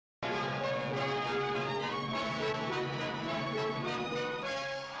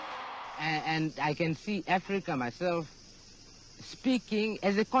And I can see Africa myself speaking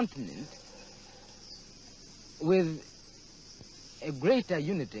as a continent with a greater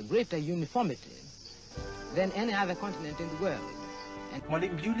unity, a greater uniformity than any other continent in the world.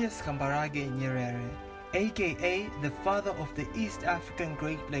 Mwalimu Julius Kambarage Nyerere, aka the father of the East African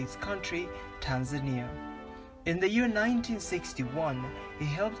Great Lakes country, Tanzania. In the year 1961, he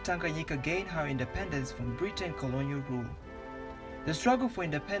helped Tanganyika gain her independence from Britain colonial rule. The struggle for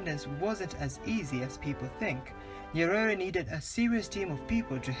independence wasn't as easy as people think. Nyerere needed a serious team of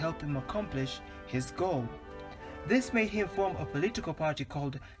people to help him accomplish his goal. This made him form a political party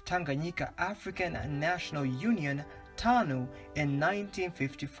called Tanganyika African National Union, TANU, in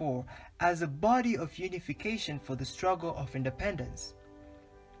 1954 as a body of unification for the struggle of independence.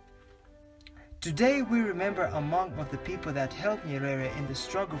 Today we remember among of the people that helped Nyerere in the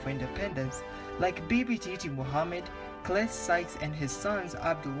struggle for independence, like Bibi Titi Muhammad, Clet Sykes and his sons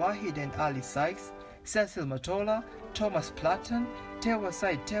Abdul Wahid and Ali Sykes, Cecil Matola, Thomas Platten, Tewa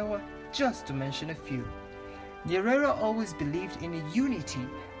Said Tewa, just to mention a few. Nyerere always believed in unity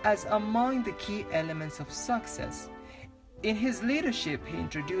as among the key elements of success. In his leadership, he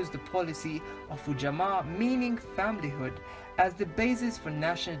introduced the policy of Ujamaa, meaning familyhood, as the basis for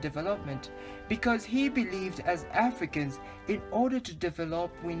national development, because he believed as Africans, in order to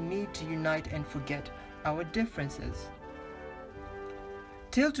develop, we need to unite and forget our differences.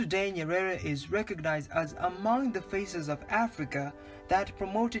 Till today, Nyerere is recognized as among the faces of Africa that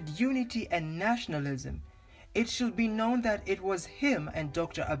promoted unity and nationalism. It should be known that it was him and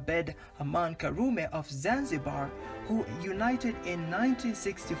Dr. Abed Aman Karume of Zanzibar who united in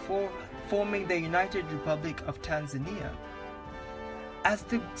 1964, forming the United Republic of Tanzania. As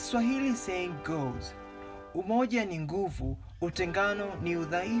the Swahili saying goes, umoja ni nguvu, utengano ni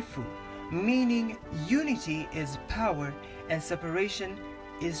udhaifu, meaning unity is power and separation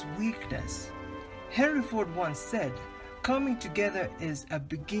is weakness. Henry Ford once said, coming together is a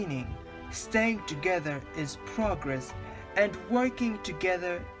beginning, staying together is progress, and working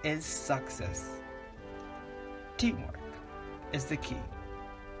together is success. Teamwork is the key.